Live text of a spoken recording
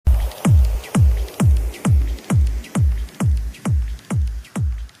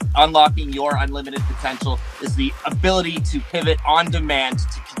unlocking your unlimited potential is the ability to pivot on demand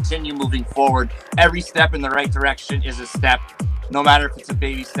to continue moving forward. Every step in the right direction is a step, no matter if it's a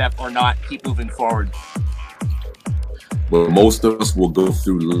baby step or not. Keep moving forward. But most of us will go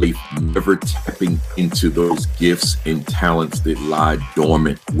through life never tapping into those gifts and talents that lie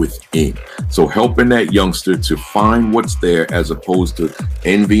dormant within. So helping that youngster to find what's there, as opposed to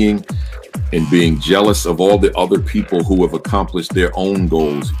envying and being jealous of all the other people who have accomplished their own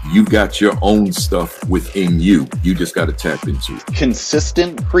goals. You got your own stuff within you. You just got to tap into it.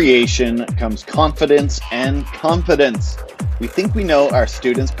 Consistent creation comes confidence and confidence. We think we know our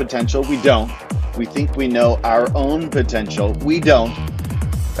students' potential. We don't. We think we know our own potential. We don't.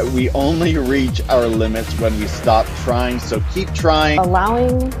 We only reach our limits when we stop trying. So keep trying.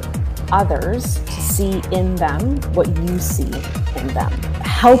 Allowing others to see in them what you see in them.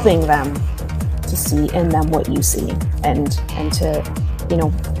 Helping them to see in them what you see, and to,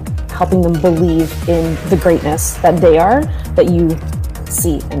 helping them believe in the greatness that they are, that you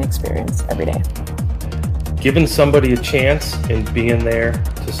see and experience every day. Giving somebody a chance and being there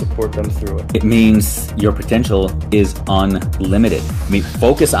to support them through it. It means your potential is unlimited.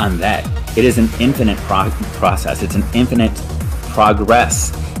 Focus on that. It is an infinite process. It's an infinite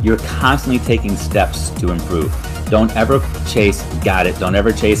progress. You're constantly taking steps to improve. Don't ever chase got it. Don't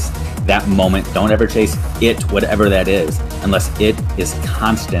ever chase that moment. Don't ever chase it, whatever that is, unless it is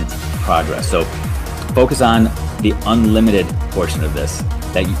constant progress. So focus on the unlimited portion of this.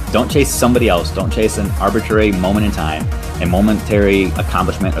 That you don't chase somebody else. Don't chase an arbitrary moment in time, a momentary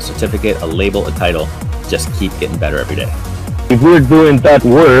accomplishment, a certificate, a label, a title. Just keep getting better every day. If we're doing that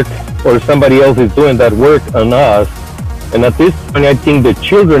work, or somebody else is doing that work on us, and at this point I think the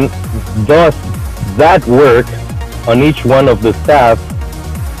children does that work on each one of the staff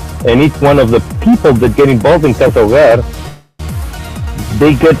and each one of the people that get involved in Casa Hogar,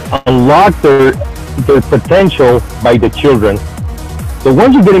 they get unlocked their potential by the children. So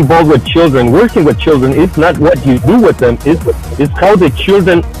once you get involved with children, working with children, it's not what you do with them, it's how the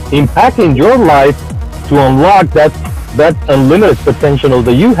children impact in your life to unlock that unlimited potential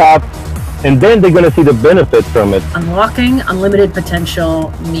that you have, and then they're going to see the benefit from it. Unlocking unlimited potential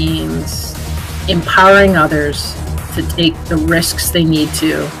means empowering others to take the risks they need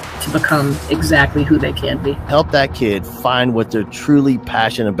to become exactly who they can be. Help that kid find what they're truly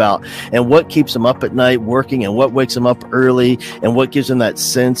passionate about and what keeps them up at night working, and what wakes them up early, and what gives them that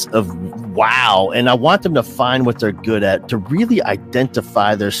sense of wow. And I want them to find what they're good at, to really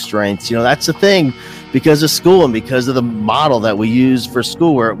identify their strengths. That's the thing, because of school and because of the model that we use for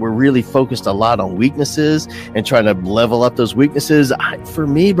school, where we're really focused a lot on weaknesses and trying to level up those weaknesses. For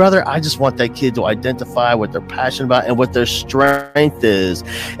me, brother, I just want that kid to identify what they're passionate about and what their strength is.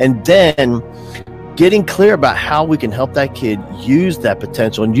 And then getting clear about how we can help that kid use that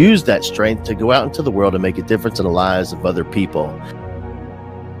potential and use that strength to go out into the world and make a difference in the lives of other people.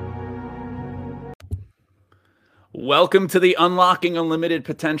 Welcome to the Unlocking Unlimited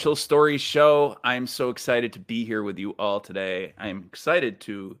Potential Stories show. I'm so excited to be here with you all today. I'm excited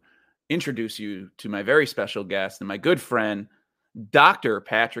to introduce you to my very special guest and my good friend, Dr.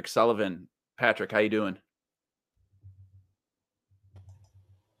 Patrick Sullivan. Patrick, how you doing?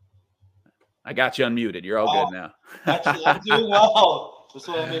 I got you unmuted. You're all good now. Actually, I'm doing well. Just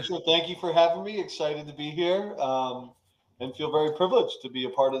want to make sure. Thank you for having me. Excited to be here, and feel very privileged to be a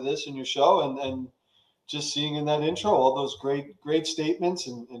part of this in your show, and just seeing in that intro all those great statements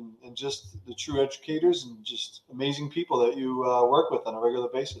and just the true educators and just amazing people that you work with on a regular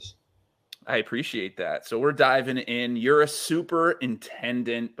basis. I appreciate that. So we're diving in. You're a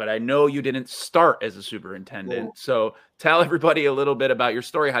superintendent, but I know you didn't start as a superintendent. Cool. So tell everybody a little bit about your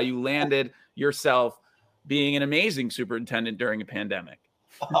story, how you landed yourself being an amazing superintendent during a pandemic.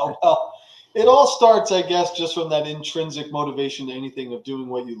 Oh, well, it all starts, I guess, just from that intrinsic motivation to anything of doing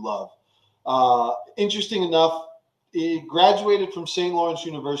what you love. Interesting enough, graduated from St. Lawrence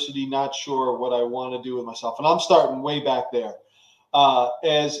University, not sure what I want to do with myself. And I'm starting way back there.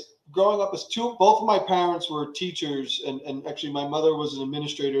 As growing up as both of my parents were teachers, and actually my mother was an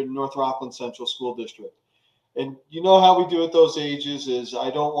administrator in North Rockland Central School District. And you know how we do at those ages is I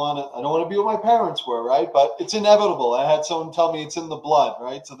don't want to be what my parents were, right? But it's inevitable. I had someone tell me it's in the blood,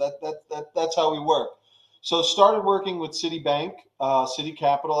 right? So that's how we work. So started working with Citibank, City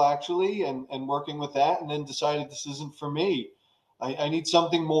Capital actually, and working with that, and then decided this isn't for me. I need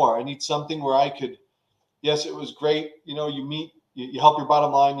something more. I need something where I could, yes, it was great. You help your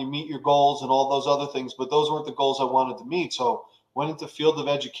bottom line, you meet your goals and all those other things, but those weren't the goals I wanted to meet. So went into field of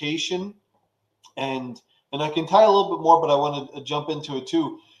education, and I can tie a little bit more, but I want to jump into it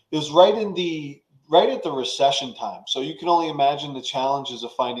too. It was right in the right at the recession time. So you can only imagine the challenges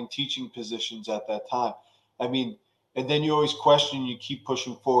of finding teaching positions at that time. I mean, and then you always question, you keep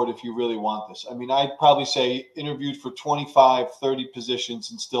pushing forward if you really want this. I mean, I'd probably say interviewed for 25, 30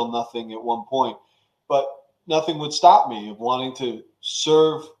 positions and still nothing at one point. But nothing would stop me of wanting to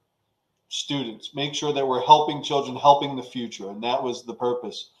serve students, make sure that we're helping children, helping the future. And that was the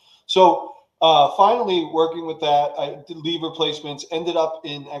purpose. So finally, working with that, I did leave replacements, ended up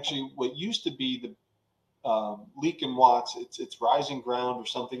in actually what used to be the Leak and Watts, it's Rising Ground or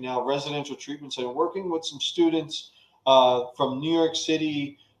something now, residential treatment center, working with some students from New York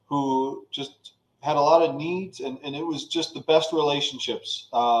City who just had a lot of needs, and it was just the best relationships.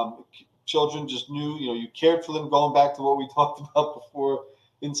 Children just knew, you cared for them, going back to what we talked about before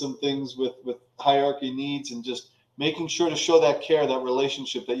in some things with hierarchy needs, and just making sure to show that care, that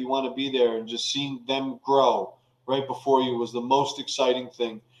relationship, that you want to be there, and just seeing them grow right before you was the most exciting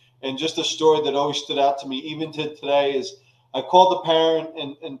thing. And just a story that always stood out to me, even to today, is I called the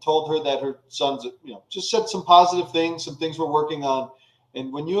parent and told her that her son's, just said some positive things, some things we're working on.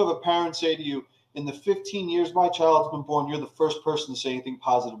 And when you have a parent say to you, in the 15 years my child's been born, you're the first person to say anything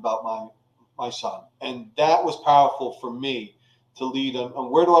positive about my son. And that was powerful for me to lead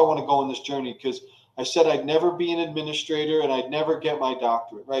on where do I want to go in this journey? Because I said I'd never be an administrator and I'd never get my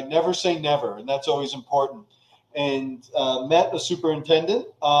doctorate, right? Never say never. And that's always important. And met a superintendent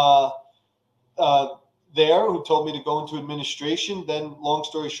there who told me to go into administration. Then, long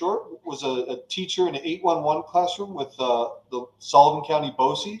story short, was a teacher in an 811 classroom with the Sullivan County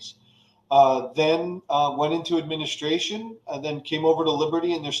BOCES. Then went into administration, and then came over to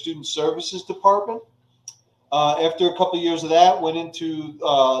Liberty in their student services department. After a couple of years of that, went into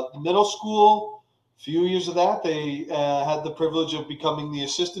the middle school. A few years of that, they had the privilege of becoming the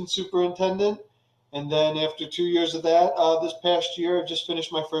assistant superintendent. And then after 2 years of that, this past year, I just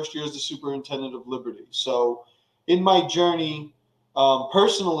finished my first year as the superintendent of Liberty. So in my journey,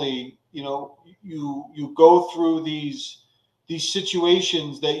 personally, you go through these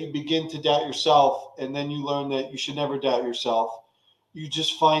situations that you begin to doubt yourself, and then you learn that you should never doubt yourself. You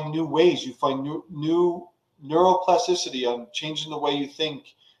just find new ways. You find new neuroplasticity on changing the way you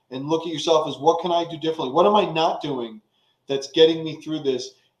think, and look at yourself as, what can I do differently? What am I not doing that's getting me through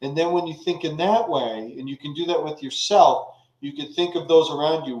this? And then when you think in that way, and you can do that with yourself, you can think of those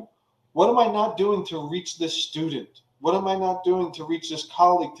around you. What am I not doing to reach this student? What am I not doing to reach this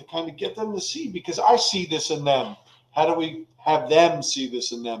colleague, to kind of get them to see? Because I see this in them. How do we have them see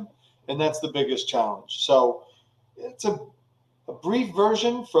this in them? And that's the biggest challenge. So it's a brief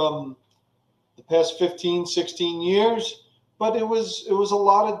version from the past 15, 16 years. But it was a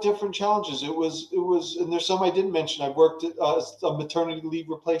lot of different challenges. It was, and there's some I didn't mention. I worked at maternity leave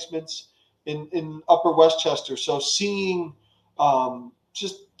replacements in Upper Westchester. So seeing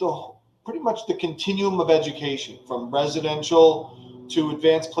just pretty much the continuum of education from residential to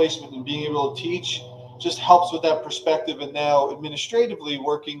advanced placement and being able to teach just helps with that perspective. And now administratively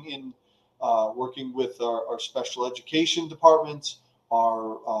working with our special education departments,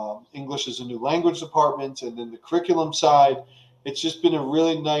 our English as a new language department, and then the curriculum side. It's just been a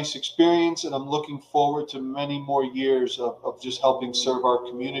really nice experience, and I'm looking forward to many more years of just helping serve our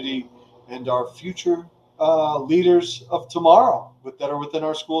community and our future leaders of tomorrow that are within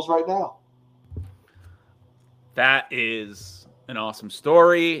our schools right now. That is an awesome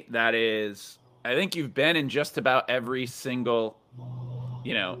story. That is, I think you've been in just about every single,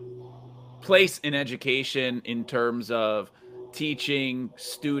 place in education in terms of teaching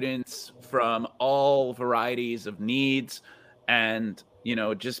students from all varieties of needs, and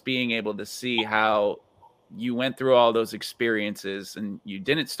just being able to see how you went through all those experiences, and you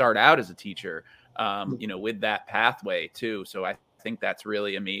didn't start out as a teacher with that pathway too. So I think that's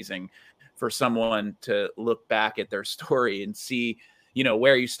really amazing for someone to look back at their story and see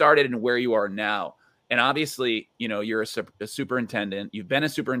where you started and where you are now. And obviously you're a superintendent. You've been a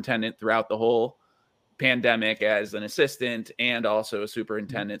superintendent throughout the whole pandemic as an assistant and also a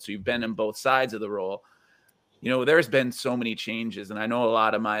superintendent. So you've been in both sides of the role. There's been so many changes, and I know a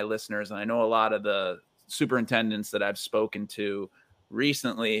lot of my listeners, and I know a lot of the superintendents that I've spoken to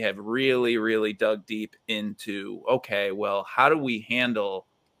recently have really, really dug deep into, okay, well, how do we handle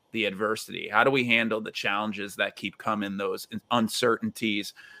the adversity? How do we handle the challenges that keep coming, those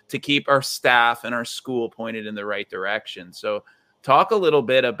uncertainties, to keep our staff and our school pointed in the right direction? So talk a little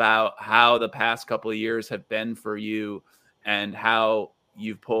bit about how the past couple of years have been for you, and how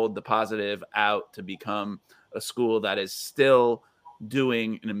you've pulled the positive out to become a school that is still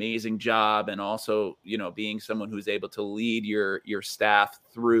doing an amazing job, and also, being someone who's able to lead your staff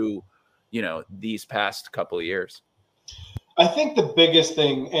through, these past couple of years. I think the biggest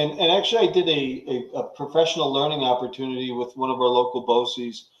thing, and actually I did a professional learning opportunity with one of our local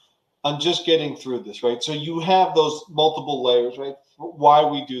BOCES on just getting through this, right? So you have those multiple layers, right? Why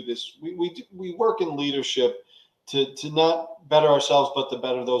we do this. We work in leadership to not better ourselves, but to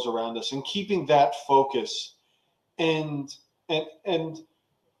better those around us, and keeping that focus and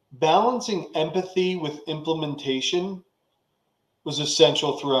balancing empathy with implementation was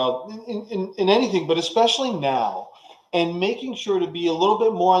essential throughout in anything, but especially now, and making sure to be a little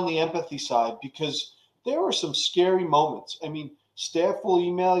bit more on the empathy side, because there are some scary moments. I mean, staff will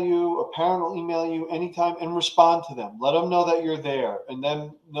email you, a parent will email you anytime, and respond to them. Let them know that you're there, and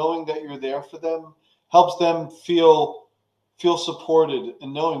then knowing that you're there for them helps them feel supported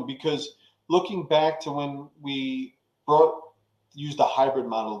and knowing, because looking back to when we used the hybrid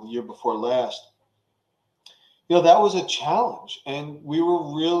model the year before last, that was a challenge, and we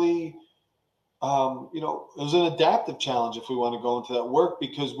were really, it was an adaptive challenge, if we want to go into that work,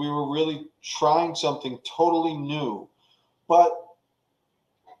 because we were really trying something totally new. But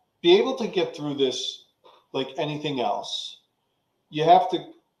be able to get through this like anything else, you have to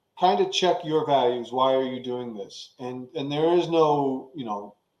kind of check your values. Why are you doing this? And there is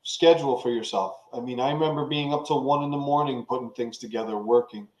no, schedule for yourself. I mean, I remember being up till 1 a.m, putting things together,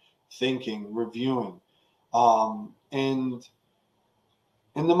 working, thinking, reviewing. And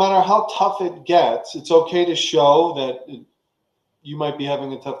no matter how tough it gets, it's okay to show that you might be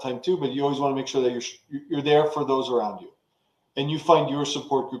having a tough time too, but you always want to make sure that you're there for those around you, and you find your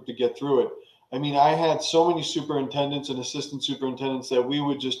support group to get through it. I mean, I had so many superintendents and assistant superintendents that we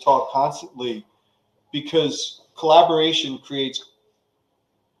would just talk constantly, because collaboration creates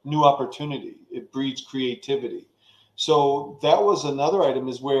new opportunity. It breeds creativity. So that was another item,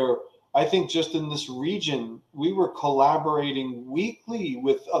 is where I think just in this region, we were collaborating weekly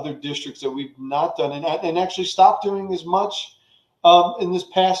with other districts that we've not done, and actually stopped doing as much in this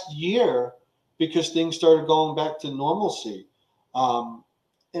past year, because things started going back to normalcy.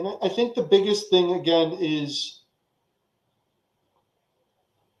 And I think the biggest thing, again, is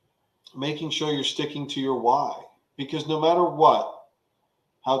making sure you're sticking to your why, because no matter what,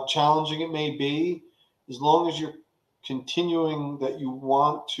 how challenging it may be, as long as you're continuing that you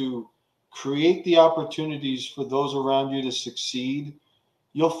want to create the opportunities for those around you to succeed,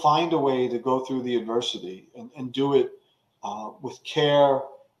 you'll find a way to go through the adversity and do it with care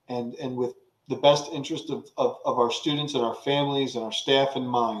and with the best interest of our students and our families and our staff in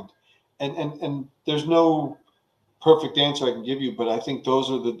mind. And there's no perfect answer I can give you, but I think those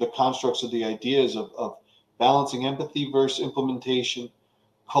are the constructs of the ideas of balancing empathy versus implementation,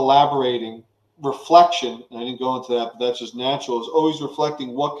 collaborating, reflection. And I didn't go into that, but that's just natural, is always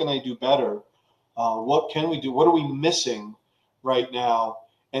reflecting, what can I do better? What can we do? What are we missing right now?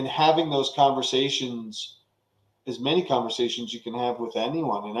 And having those conversations, as many conversations you can have with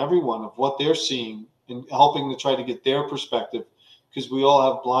anyone and everyone, of what they're seeing, and helping to try to get their perspective, because we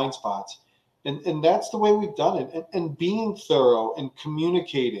all have blind spots. And that's the way we've done it. And being thorough and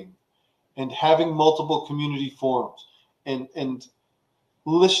communicating and having multiple community forums and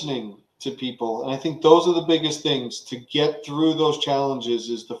listening to people. And I think those are the biggest things to get through those challenges.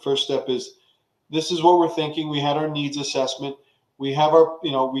 Is the first step is, this is what we're thinking. We had our needs assessment. We have our,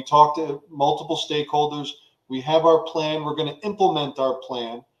 we talked to multiple stakeholders. We have our plan. We're going to implement our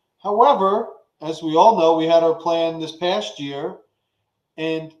plan. However, as we all know, we had our plan this past year,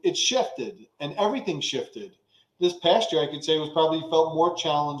 and it shifted, and everything shifted. This past year, I could say, was probably felt more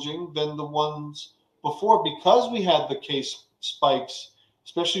challenging than the ones before, because we had the case spikes,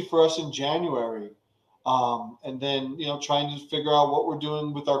 especially for us in January. And then, trying to figure out what we're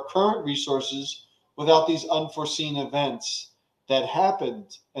doing with our current resources without these unforeseen events that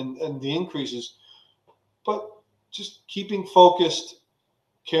happened and the increases. But just keeping focused,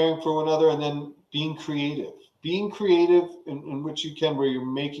 caring for one another, and then being creative in which you can, where you're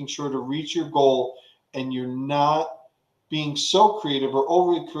making sure to reach your goal, and you're not being so creative or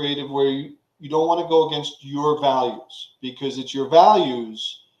overly creative where you don't want to go against your values, because it's your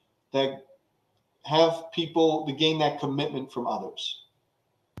values that have people to gain that commitment from others.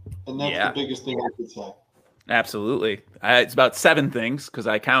 And that's the biggest thing I could say. Absolutely. It's about 7 things, because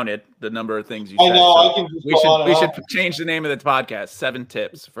I counted the number of things you said. I know. So I can just we should change the name of the podcast, 7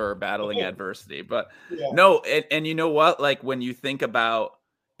 Tips for Battling Adversity. But no, and you know what? Like, when you think about,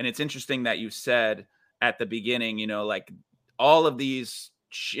 and it's interesting that you said at the beginning, like all of these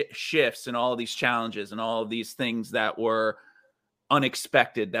shifts and all of these challenges and all of these things that were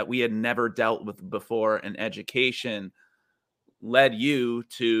unexpected, that we had never dealt with before in education, led you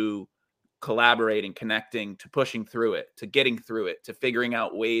to collaborating, connecting, to pushing through it, to getting through it, to figuring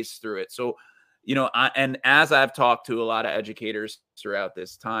out ways through it. So you know, and as I've talked to a lot of educators throughout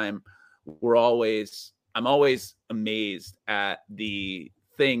this time, I'm always amazed at the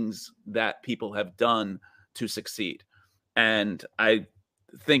things that people have done to succeed. And I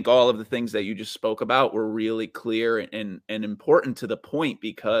think all of the things that you just spoke about were really clear and important to the point,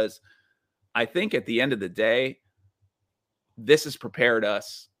 because I think at the end of the day, this has prepared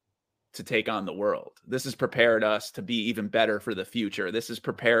us to take on the world. This has prepared us to be even better for the future. This has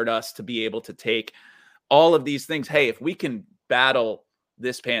prepared us to be able to take all of these things. Hey, if we can battle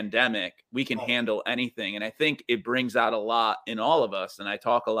this pandemic, we can handle anything. And I think it brings out a lot in all of us. And I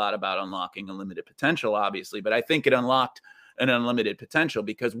talk a lot about unlocking unlimited potential, obviously, but I think it unlocked an unlimited potential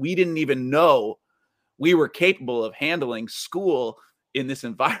because we didn't even know we were capable of handling school in this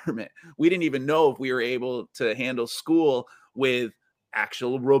environment. We didn't even know if we were able to handle school with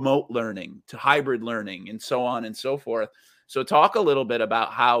actual remote learning to hybrid learning and so on and so forth. So talk a little bit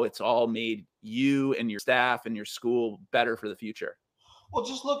about how it's all made you and your staff and your school better for the future. Well,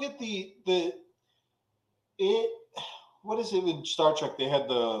 just look at what is it in Star Trek? They had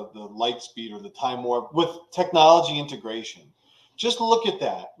the light speed or the time warp with technology integration. Just look at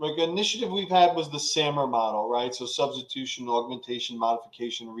that. Like, an initiative we've had was the SAMR model, right? So substitution, augmentation,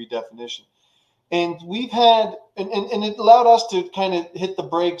 modification, redefinition. And we've had, and it allowed us to kind of hit the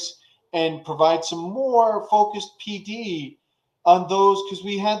brakes and provide some more focused PD on those, because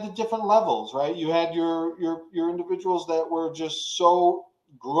we had the different levels, right? You had your individuals that were just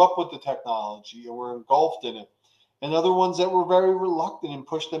grew up with the technology and were engulfed in it, and other ones that were very reluctant and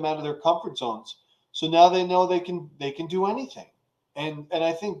pushed them out of their comfort zones. So now they know they can do anything, and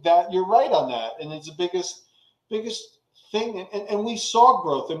I think that you're right on that, and it's the biggest thing. And we saw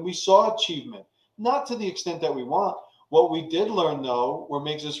growth and we saw achievement, not to the extent that we want. What we did learn, though, what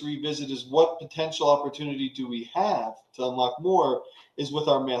makes us revisit is what potential opportunity do we have to unlock more is with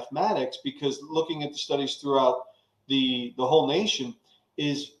our mathematics, because looking at the studies throughout the whole nation,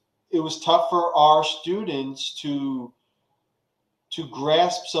 it was tough for our students to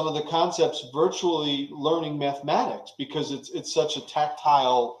grasp some of the concepts virtually learning mathematics, because it's such a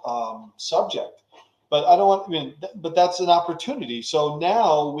tactile subject. But but that's an opportunity. So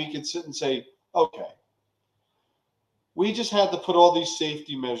now we could sit and say, okay, we just had to put all these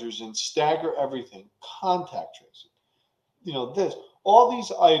safety measures in, stagger everything, contact tracing, all these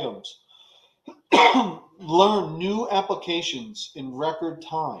items, learn new applications in record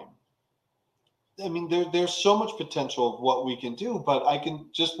time. I mean, there's so much potential of what we can do, but I can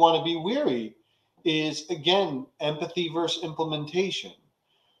just want to be weary is, again, empathy versus implementation.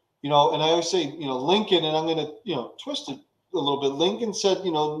 And I always say, Lincoln, and I'm going to, twist it a little bit. Lincoln said,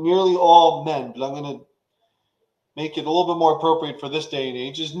 nearly all men, but I'm going to make it a little bit more appropriate for this day and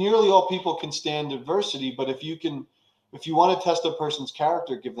age, is nearly all people can stand adversity, but if you want to test a person's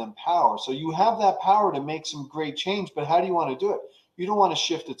character, give them power. So you have that power to make some great change, but how do you want to do it? You don't want to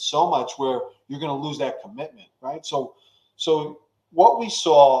shift it so much where you're going to lose that commitment, right? So what we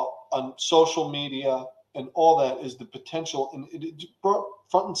saw on social media and all that is the potential, and it brought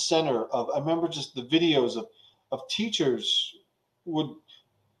front and center of, I remember just the videos of teachers would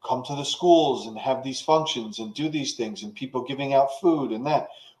come to the schools and have these functions and do these things, and people giving out food and that.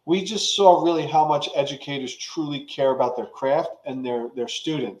 We just saw really how much educators truly care about their craft and their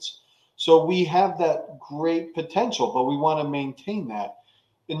students. So we have that great potential, but we want to maintain that.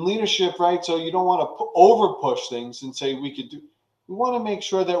 In leadership, right? So you don't want to over push things and say we want to make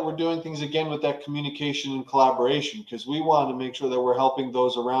sure that we're doing things again with that communication and collaboration, because we want to make sure that we're helping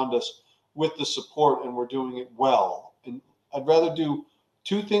those around us with the support and we're doing it well. And I'd rather do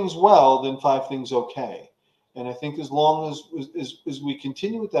 2 things well than 5 things okay. And I think as long as we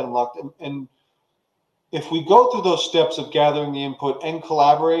continue with that unlocked, and if we go through those steps of gathering the input and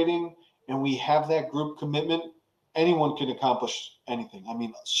collaborating, and we have that group commitment, anyone can accomplish anything. I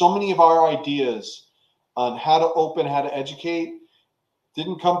mean, so many of our ideas on how to open, how to educate,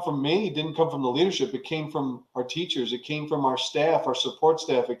 didn't come from me, didn't come from the leadership. It came from our teachers. It came from our staff, our support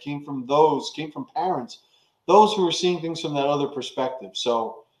staff. It came from parents, those who are seeing things from that other perspective.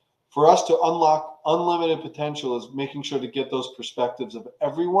 So for us to unlock unlimited potential is making sure to get those perspectives of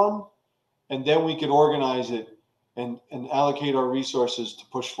everyone, and then we could organize it and allocate our resources to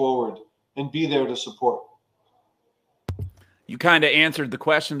push forward and be there to support. You kind of answered the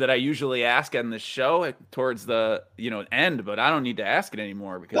question that I usually ask on this show towards the end, but I don't need to ask it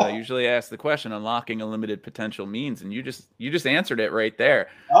anymore, because I usually ask the question, unlocking unlimited potential means, and you just answered it right there.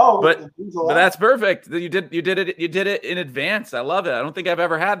 But that's perfect. You did it in advance. I love it. I don't think I've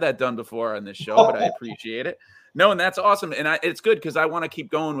ever had that done before on this show, but I appreciate it. No, and that's awesome. And it's good because I want to keep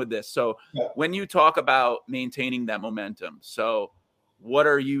going with this. So when you talk about maintaining that momentum, so what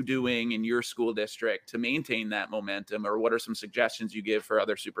are you doing in your school district to maintain that momentum, or what are some suggestions you give for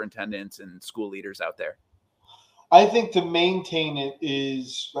other superintendents and school leaders out there? I think to maintain it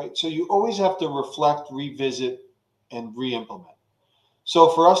is right. So you always have to reflect, revisit, and re-implement. So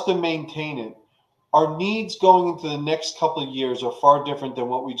for us to maintain it, our needs going into the next couple of years are far different than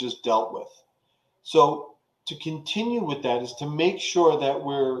what we just dealt with. So to continue with that is to make sure that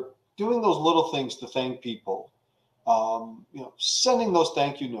we're doing those little things to thank people. Sending those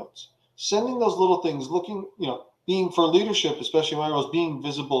thank you notes, sending those little things, looking, being for leadership, especially my roles, being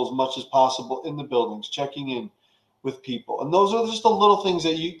visible as much as possible in the buildings, checking in with people. And those are just the little things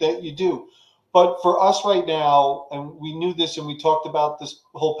that you do. But for us right now, and we knew this and we talked about this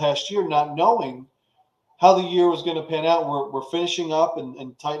whole past year, not knowing how the year was going to pan out, we're finishing up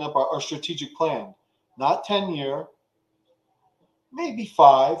and tighten up our strategic plan. Not 10-year, maybe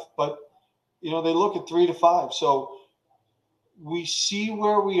 5, but they look at 3 to 5. So we see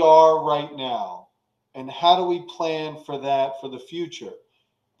where we are right now and how do we plan for that for the future.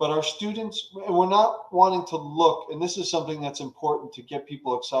 But our students, and we're not wanting to look, and this is something that's important to get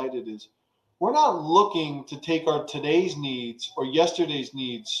people excited, is we're not looking to take our today's needs or yesterday's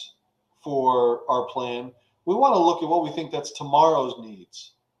needs for our plan. We want to look at what we think that's tomorrow's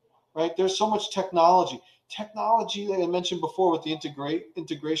needs, right? There's so much technology. Technology, like I mentioned before, with the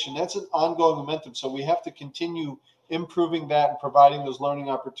integration, that's an ongoing momentum. So we have to continue improving that and providing those learning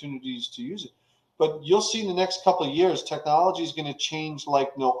opportunities to use it. But you'll see in the next couple of years, technology is going to change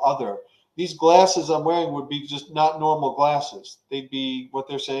like no other. These glasses I'm wearing would be just not normal glasses. They'd be what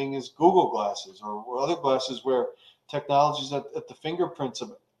they're saying is Google glasses or other glasses where technology is at the fingerprints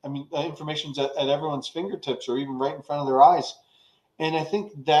of it. Information's at everyone's fingertips or even right in front of their eyes. And I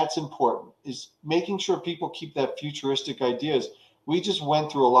think that's important, is making sure people keep that futuristic ideas. We just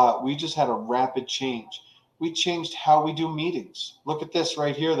went through a lot. We just had a rapid change. We changed how we do meetings. Look at this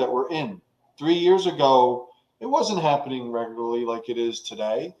right here that we're in. 3 years ago, it wasn't happening regularly like it is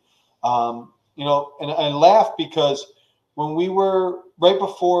today. And I laugh because when we were right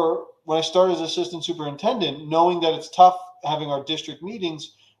before, when I started as assistant superintendent, knowing that it's tough having our district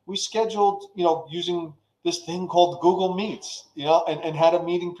meetings, we scheduled, using this thing called Google Meets, and had a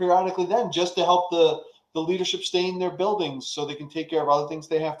meeting periodically then just to help the leadership stay in their buildings so they can take care of other things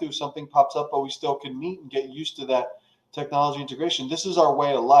they have to. If something pops up, but we still can meet and get used to that technology integration. This is our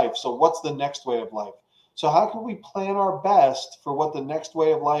way of life. So what's the next way of life? So how can we plan our best for what the next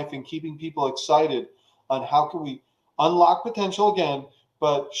way of life and keeping people excited on how can we unlock potential again,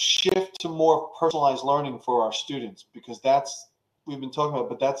 but shift to more personalized learning for our students? Because that's, we've been talking about,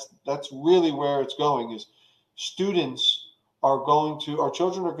 but that's really where it's going, is students are going to, our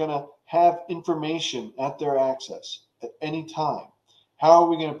children are going to have information at their access at any time. How are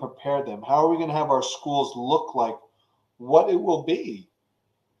we going to prepare them? How are we going to have our schools look like what it will be,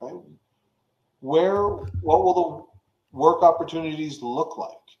 right? What will the work opportunities look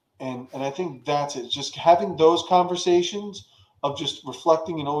like? And I think that's it. Just having those conversations of just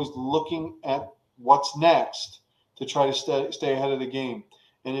reflecting and always looking at what's next to try to stay ahead of the game.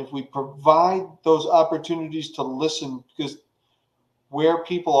 And if we provide those opportunities to listen, because where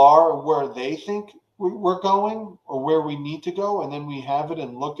people are or where they think we're going or where we need to go, and then we have it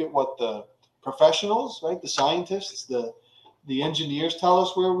and look at what the professionals, right, the scientists, the engineers tell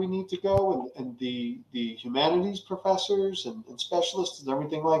us where we need to go, and the humanities professors and specialists and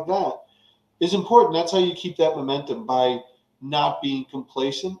everything like that is important. That's how you keep that momentum, by not being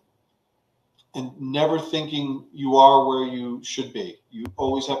complacent and never thinking you are where you should be. You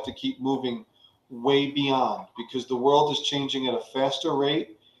always have to keep moving way beyond, because the world is changing at a faster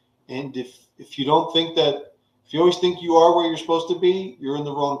rate. And if you don't think that, if you always think you are where you're supposed to be, you're in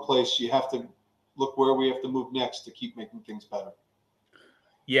the wrong place. You have to look where we have to move next to keep making things better.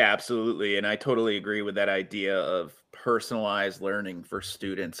 Yeah, absolutely. And I totally agree with that idea of personalized learning for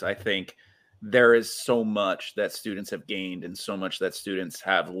students. I think there is so much that students have gained and so much that students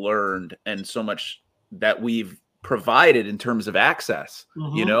have learned and so much that we've provided in terms of access.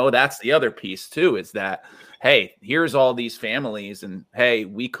 Mm-hmm. That's the other piece too, is that, hey, here's all these families, and hey,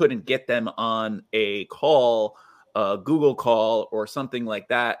 we couldn't get them on a call, a Google call or something like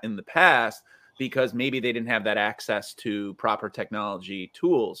that in the past, because maybe they didn't have that access to proper technology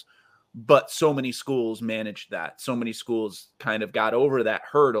tools. But so many schools managed that. So many schools kind of got over that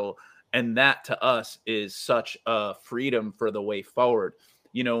hurdle. And that to us is such a freedom for the way forward.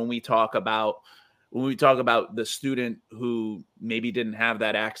 When we talk about the student who maybe didn't have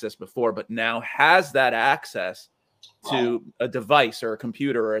that access before, but now has that access to a device or a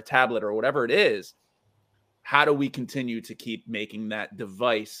computer or a tablet or whatever it is, how do we continue to keep making that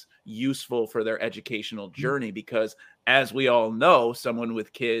device useful for their educational journey. Because as we all know, someone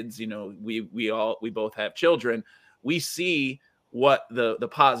with kids, you know, we both have children, we see what the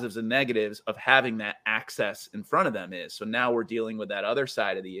positives and negatives of having that access in front of them is. So now we're dealing with that other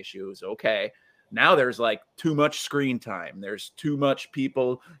side of the issue is, okay, now there's like too much screen time. There's too much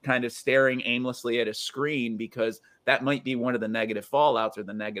people kind of staring aimlessly at a screen, because that might be one of the negative fallouts or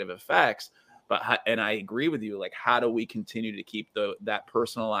the negative effects. And I agree with you, like, how do we continue to keep that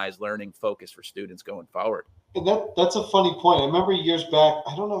personalized learning focus for students going forward? And that's a funny point. I remember years back,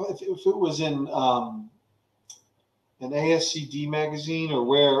 I don't know if it was in an ASCD magazine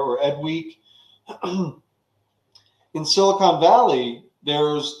or Ed Week. In Silicon Valley, there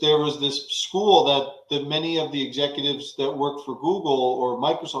was this school that many of the executives that worked for Google or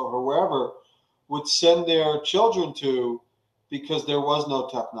Microsoft or wherever would send their children to, because there was no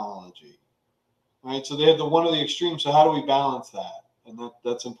technology, right? So they had the one of the extremes. So how do we balance that? And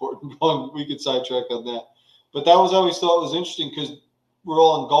that's important. We could sidetrack on that, but that was, I always thought it was interesting, because we're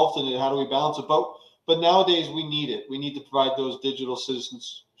all engulfed in it. How do we balance it? But nowadays we need it. We need to provide those digital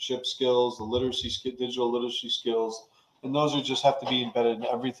citizenship skills, the digital literacy skills. And those are just have to be embedded in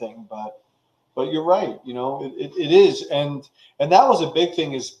everything. But you're right, you know, it is. And that was a big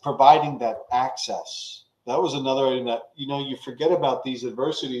thing, is providing that access. That was another item that, you know, you forget about these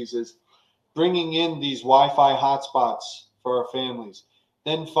adversities, is bringing in these Wi-Fi hotspots for our families,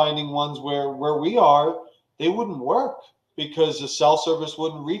 then finding ones where we are, they wouldn't work because the cell service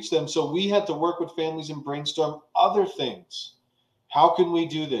wouldn't reach them. So we had to work with families and brainstorm other things. How can we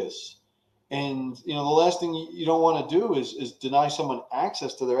do this? And, you know, the last thing you don't want to do is deny someone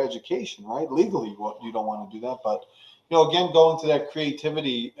access to their education, right? Legally, you don't want to do that. But, you know, again, going to that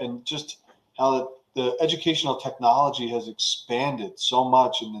creativity and just how the educational technology has expanded so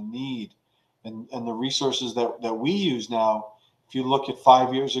much, and the need and the resources that we use now. If you look at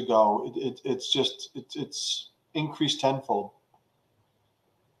 5 years ago, it's increased tenfold.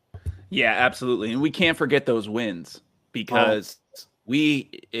 Yeah, absolutely. And we can't forget those wins, because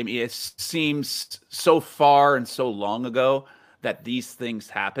it seems so far and so long ago that these things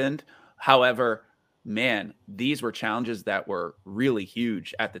happened. However, man, these were challenges that were really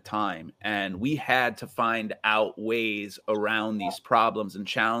huge at the time. And we had to find out ways around these problems and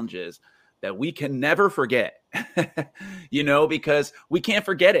challenges that we can never forget, you know, because we can't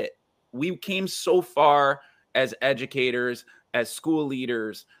forget it. We came so far as educators, as school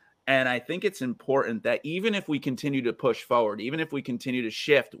leaders. And I think it's important that even if we continue to push forward, even if we continue to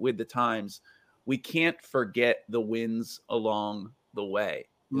shift with the times, we can't forget the wins along the way.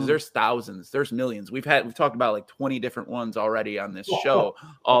 There's thousands, there's millions. We've talked about like 20 different ones already on this show,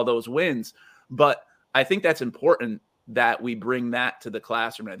 all those wins. But I think that's important that we bring that to the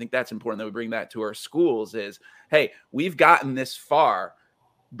classroom. And I think that's important that we bring that to our schools is, hey, we've gotten this far,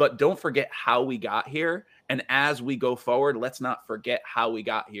 but don't forget how we got here. And as we go forward, let's not forget how we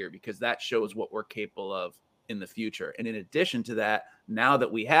got here, because that shows what we're capable of in the future. And in addition to that, now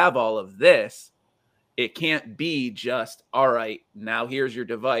that we have all of this, it can't be just, all right, now here's your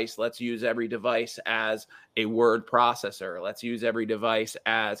device. Let's use every device as a word processor. Let's use every device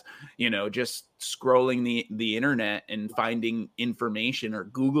as, you know, just scrolling the internet and finding information or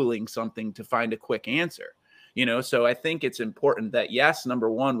Googling something to find a quick answer. You know, so I think it's important that, yes,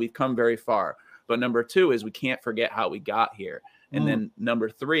 number one, we've come very far. But number two is we can't forget how we got here. And then number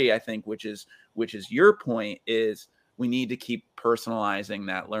three, I think, which is your point, is we need to keep personalizing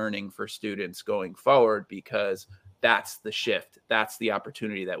that learning for students going forward, because that's the shift. That's the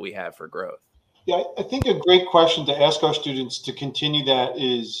opportunity that we have for growth. Yeah, I think a great question to ask our students to continue that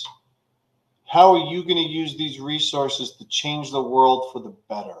is, how are you going to use these resources to change the world for the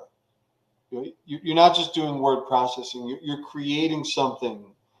better? You're not just doing word processing, you're creating something.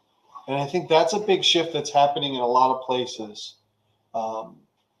 And I think that's a big shift that's happening in a lot of places.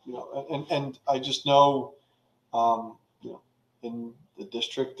 You know, and I just know, you know, in the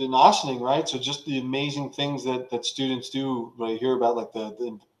district in Ossining, right? So just the amazing things that students do, what I hear about, like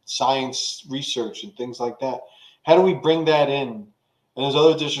the science research and things like that. How do we bring that in? And there's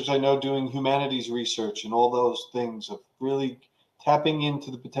other districts I know doing humanities research and all those things of really tapping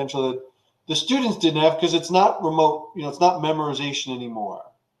into the potential that the students didn't have, because it's not remote, you know, it's not memorization anymore.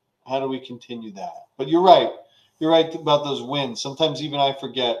 How do we continue that? But you're right. You're right about those wins. Sometimes even I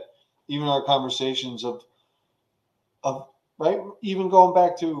forget, even our conversations of right, even going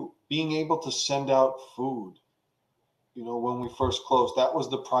back to being able to send out food. You know, when we first closed, that was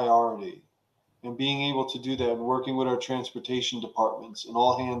the priority. And being able to do that and working with our transportation departments and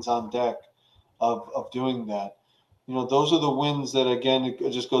all hands on deck of doing that. You know, those are the wins that, again,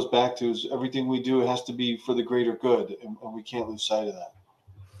 it just goes back to, is everything we do has to be for the greater good, and we can't lose sight of that.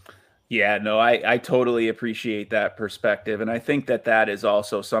 Yeah, no, I totally appreciate that perspective. And I think that that is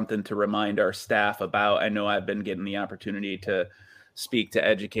also something to remind our staff about. I know I've been getting the opportunity to speak to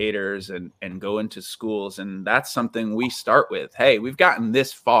educators and go into schools. And that's something we start with. Hey, we've gotten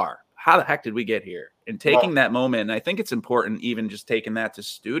this far. How the heck did we get here? And taking that moment, and I think it's important, even just taking that to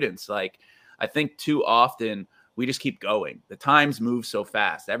students. Like, I think too often we just keep going. The times move so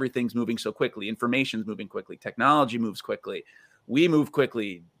fast. Everything's moving so quickly. Information's moving quickly. Technology moves quickly. We move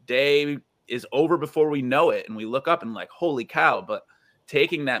quickly. Day is over before we know it. And we look up and like, holy cow. But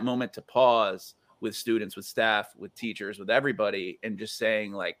taking that moment to pause with students, with staff, with teachers, with everybody, and just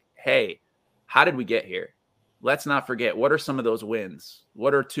saying like, hey, how did we get here? Let's not forget, what are some of those wins?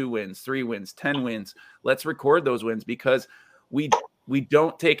 What are 2 wins, 3 wins, 10 wins? Let's record those wins, because we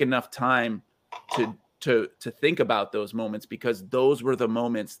don't take enough time to think about those moments, because those were the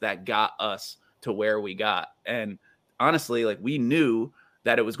moments that got us to where we got. And honestly, like, we knew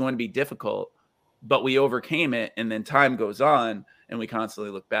that it was going to be difficult, but we overcame it. And then time goes on and we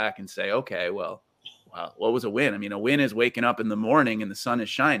constantly look back and say, okay, well, what was a win? I mean, a win is waking up in the morning and the sun is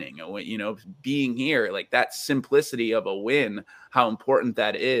shining. You know, being here, like that simplicity of a win, how important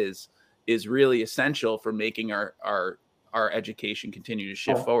that is really essential for making our education continue to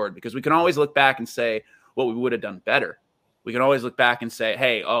shift forward, because we can always look back and say what we would have done better. We can always look back and say,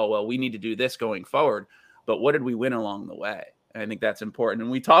 hey, oh, well, we need to do this going forward. But what did we win along the way? And I think that's important. And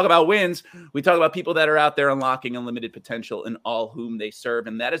we talk about wins. We talk about people that are out there unlocking unlimited potential in all whom they serve.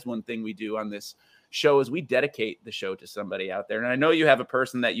 And that is one thing we do on this show, is we dedicate the show to somebody out there. And I know you have a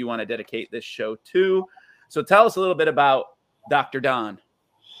person that you want to dedicate this show to. So tell us a little bit about Dr. Don.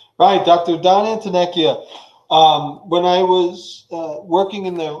 Right, Dr. Don Antonecchia. When I was working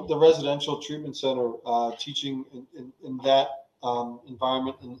in the residential treatment center, teaching in that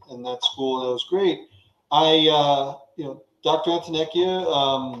environment in that school, and it was great. Dr.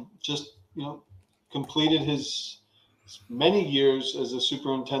 Antonecchia just completed his many years as a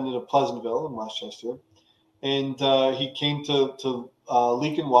superintendent of Pleasantville in Westchester, and he came to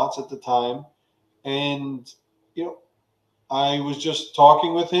Leek & Watts at the time, and I was just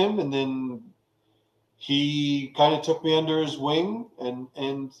talking with him, and then he kind of took me under his wing,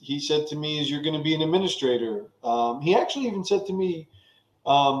 and he said to me, "Is you're going to be an administrator?" He actually even said to me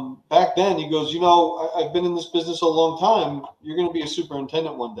back then, he goes, I've been in this business a long time. You're going to be a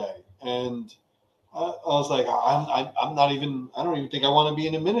superintendent one day. And I was like, I'm not even, I don't even think I want to be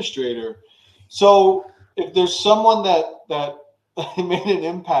an administrator. So if there's someone that made an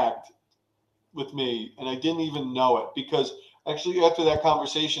impact with me, and I didn't even know it, because actually after that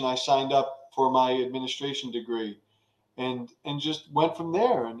conversation, I signed up for my administration degree and just went from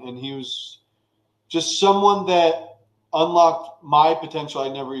there. And he was just someone that unlocked my potential I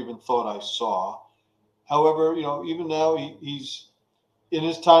never even thought I saw. However, even now he's in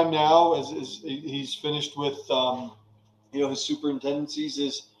his time now, as he's finished with his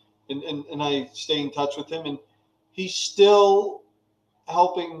superintendencies, and I stay in touch with him, and he's still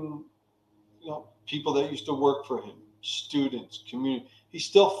helping people that used to work for him, students, community. He's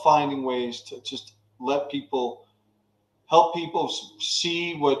still finding ways to just help people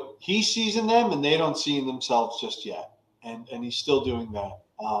see what he sees in them and they don't see in themselves just yet. And he's still doing that.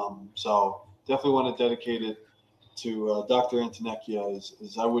 So definitely want to dedicate it to Dr. Antonecchia,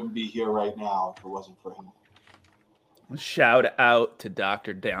 as I wouldn't be here right now if it wasn't for him. Shout out to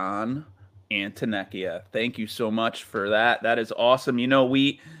Dr. Don Antonecchia. Thank you so much for that. That is awesome.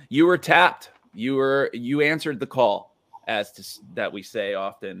 You were tapped. You answered the call, that we say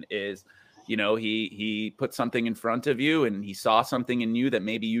often is, he put something in front of you and he saw something in you that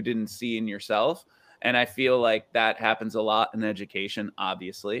maybe you didn't see in yourself. And I feel like that happens a lot in education,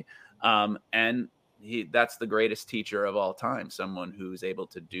 obviously. And that's the greatest teacher of all time, someone who's able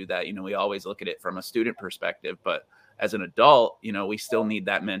to do that. We always look at it from a student perspective, but as an adult, we still need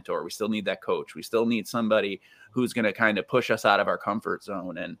that mentor. We still need that coach. We still need somebody who's going to kind of push us out of our comfort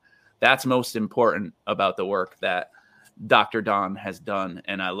zone. And that's most important about the work that Dr. Don has done.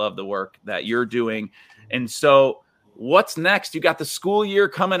 And I love the work that you're doing. And so what's next? You got the school year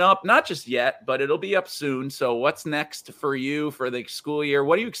coming up, not just yet, but it'll be up soon. So what's next for you for the school year?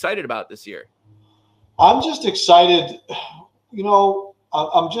 What are you excited about this year? I'm just excited.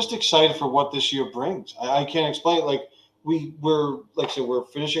 I'm just excited for what this year brings. I can't explain it. Like we're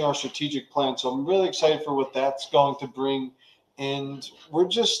finishing our strategic plan. So I'm really excited for what that's going to bring. And we're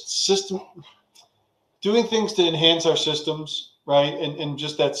just doing things to enhance our systems, right? And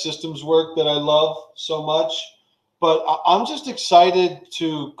just that systems work that I love so much. But I'm just excited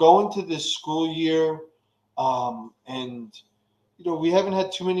to go into this school year. We haven't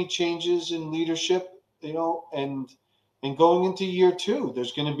had too many changes in leadership, and And going into year 2,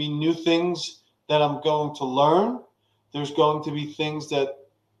 there's going to be new things that I'm going to learn. There's going to be things that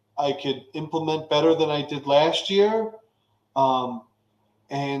I could implement better than I did last year.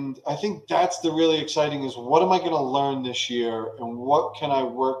 And I think that's the really exciting is what am I going to learn this year and what can I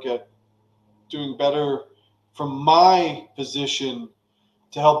work at doing better from my position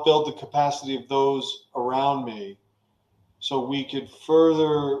to help build the capacity of those around me so we could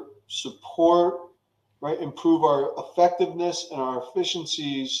further support, right, improve our effectiveness and our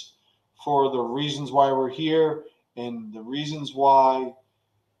efficiencies for the reasons why we're here and the reasons why,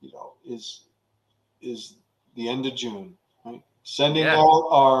 is the end of June, right? Sending out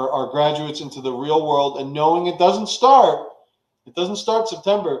our graduates into the real world and knowing it doesn't start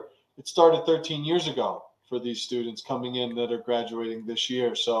September. It started 13 years ago for these students coming in that are graduating this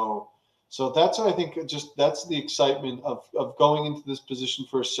year. So that's what I think. That's the excitement of going into this position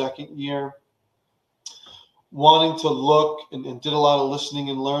for a second year, wanting to look and did a lot of listening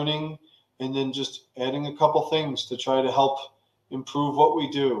and learning, and then just adding a couple things to try to help improve what we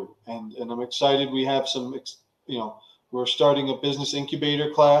do. And I'm excited. We have some, we're starting a business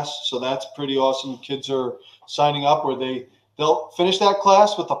incubator class. So that's pretty awesome. Kids are signing up where they'll finish that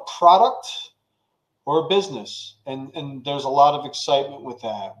class with a product or a business. And there's a lot of excitement with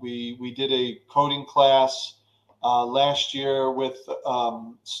that. We did a coding class last year with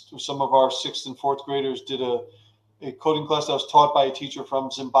some of our 6th and 4th graders did a coding class that was taught by a teacher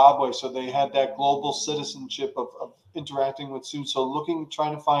from Zimbabwe. So they had that global citizenship of interacting with students. So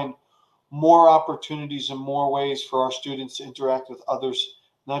trying to find more opportunities and more ways for our students to interact with others,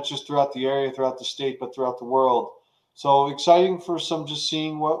 not just throughout the area, throughout the state, but throughout the world. So exciting for some, just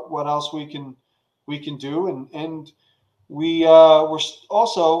seeing what else we can do. And we're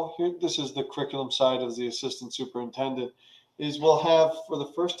also here. This is the curriculum side as the assistant superintendent is we'll have for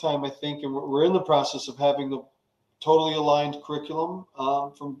the first time, I think, and we're in the process of having the totally aligned curriculum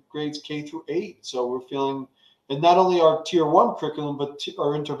from grades K through 8. So we're feeling, and not only our tier 1 curriculum, but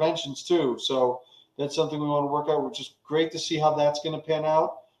our interventions too. So that's something we want to work out, which is great to see how that's going to pan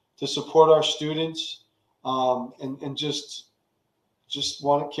out to support our students. And just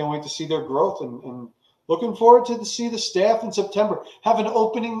can't wait to see their growth and looking forward to see the staff in September have an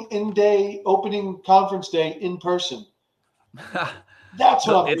opening conference day in person. That's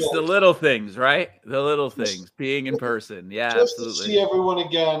what it's the little things, right? The little things, being in person. Yeah, just absolutely. To see everyone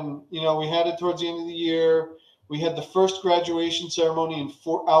again. We had it towards the end of the year. We had the first graduation ceremony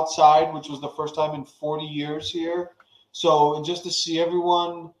outside, which was the first time in 40 years here. So just to see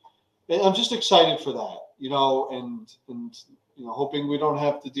everyone, I'm just excited for that, and hoping we don't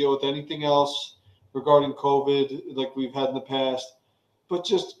have to deal with anything else regarding COVID like we've had in the past, but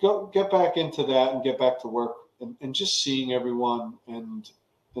just get back into that and get back to work. And just seeing everyone and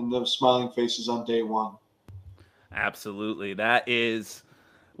those smiling faces on day one. Absolutely. That is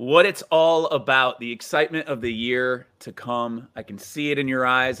what it's all about. The excitement of the year to come. I can see it in your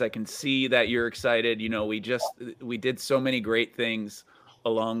eyes. I can see that you're excited. We did so many great things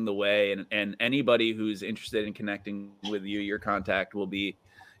along the way. And anybody who's interested in connecting with you, your contact will be,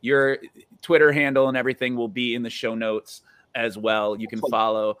 your Twitter handle and everything will be in the show notes as well. You can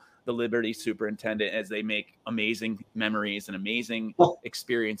follow the Liberty Superintendent as they make amazing memories and amazing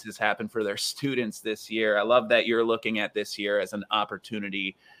experiences happen for their students this year. I love that you're looking at this year as an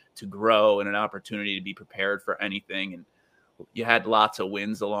opportunity to grow and an opportunity to be prepared for anything. And you had lots of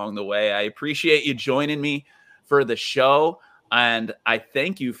wins along the way. I appreciate you joining me for the show. And I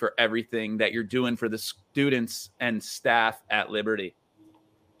thank you for everything that you're doing for the students and staff at Liberty.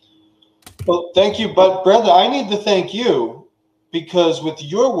 Well, thank you. But brother, I need to thank you. Because with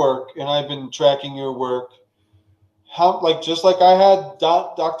your work, and I've been tracking your work, just like I had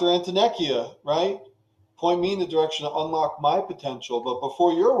Dr. Antonecchia, right? Point me in the direction to unlock my potential. But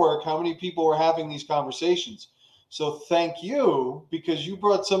before your work, how many people were having these conversations? So thank you, because you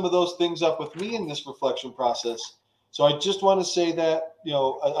brought some of those things up with me in this reflection process. So I just want to say that,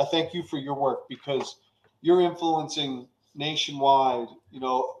 I thank you for your work, because you're influencing nationwide,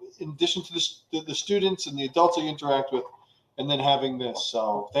 in addition to the students and the adults that you interact with, and then having this.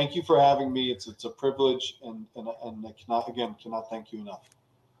 So thank you for having me. It's a privilege, and I cannot thank you enough.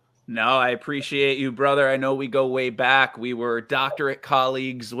 No, I appreciate you, brother. I know we go way back. We were doctorate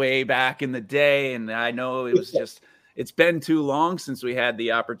colleagues way back in the day, and I know it was it's been too long since we had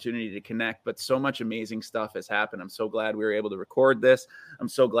the opportunity to connect, but so much amazing stuff has happened. I'm so glad we were able to record this. I'm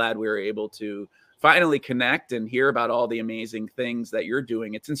so glad we were able to finally connect and hear about all the amazing things that you're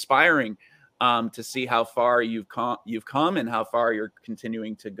doing. It's inspiring to see how far you've come and how far you're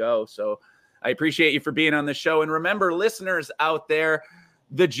continuing to go. So I appreciate you for being on the show. And remember, listeners out there,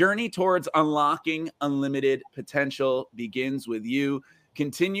 The journey towards unlocking unlimited potential begins with you.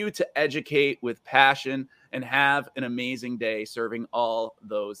 Continue to educate with passion and have an amazing day serving all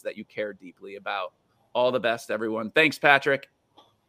those that you care deeply about. All the best, everyone. Thanks, Patrick.